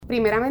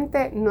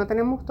Primeramente, no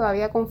tenemos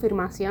todavía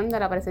confirmación de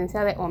la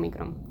presencia de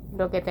Omicron.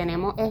 Lo que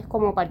tenemos es,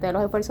 como parte de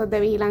los esfuerzos de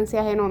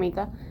vigilancia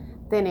genómica,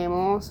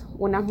 tenemos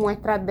unas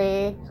muestras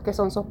que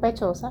son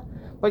sospechosas,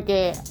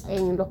 porque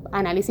en los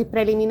análisis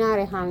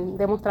preliminares han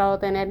demostrado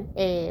tener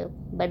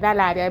 ¿verdad?,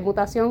 la área de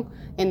mutación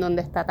en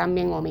donde está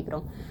también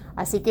Omicron.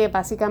 Así que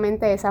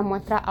básicamente esas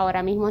muestras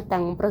ahora mismo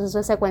están en un proceso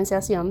de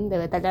secuenciación,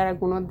 debe tardar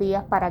algunos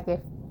días para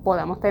que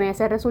podamos tener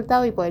ese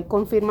resultado y poder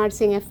confirmar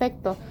si en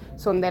efecto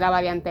son de la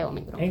variante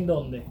Omicron. ¿En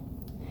dónde?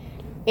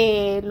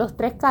 Los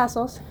 3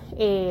 casos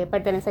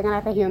pertenecen a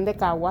la región de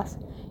Caguas,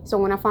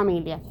 son una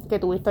familia que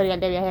tuvo historial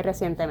de viaje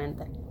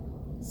recientemente.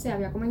 Se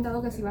había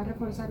comentado que se iba a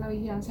reforzar la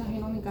vigilancia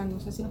genómica, no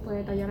sé si nos puede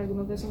detallar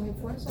algunos de esos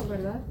esfuerzos,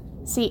 ¿verdad?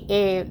 Sí,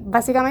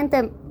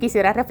 básicamente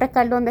quisiera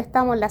refrescar dónde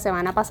estamos. La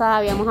semana pasada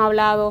habíamos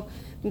hablado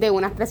de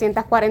unas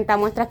 340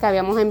 muestras que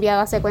habíamos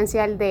enviado a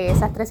secuenciar. De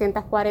esas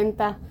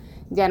 340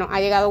 ya nos ha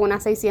llegado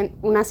unas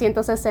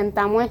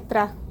 160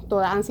 muestras,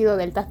 todas han sido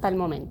Delta hasta el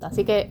momento,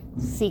 así que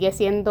sigue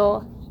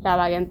siendo la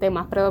variante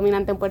más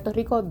predominante en Puerto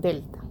Rico,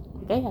 Delta.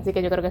 ¿Okay? Así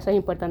que yo creo que eso es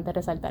importante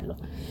resaltarlo.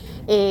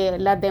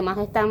 Las demás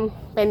están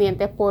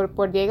pendientes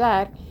por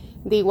llegar.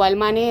 De igual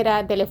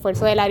manera, del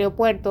esfuerzo del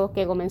aeropuerto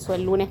que comenzó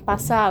el lunes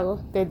pasado,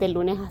 desde el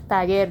lunes hasta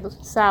ayer,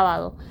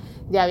 sábado,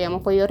 ya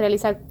habíamos podido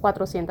realizar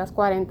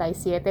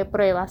 447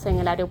 pruebas en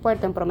el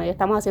aeropuerto. En promedio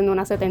estamos haciendo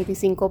unas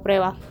 75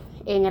 pruebas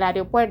en el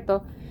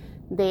aeropuerto.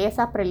 De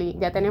esas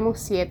ya tenemos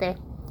 7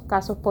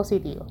 casos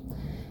positivos.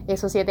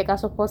 Esos 7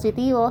 casos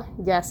positivos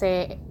ya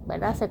se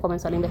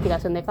comenzó la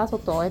investigación de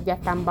casos, todos ya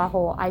están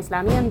bajo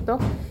aislamiento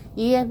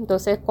y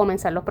entonces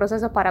comenzar los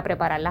procesos para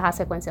prepararlas a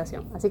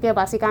secuenciación. Así que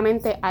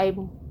básicamente hay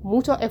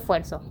mucho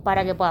esfuerzo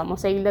para que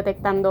podamos seguir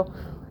detectando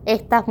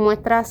estas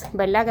muestras,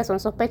 ¿verdad?, que son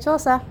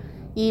sospechosas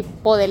y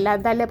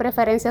poderlas darle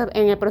preferencia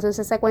en el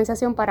proceso de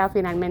secuenciación para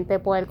finalmente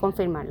poder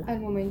confirmarlas.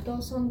 Al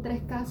momento son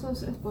 3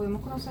 casos,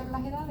 ¿podemos conocer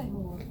las edades?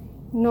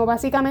 No,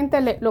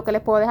 básicamente lo que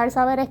les puedo dejar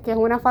saber es que es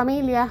una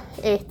familia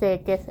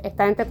que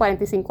está entre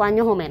 45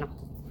 años o menos.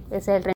 Ese es el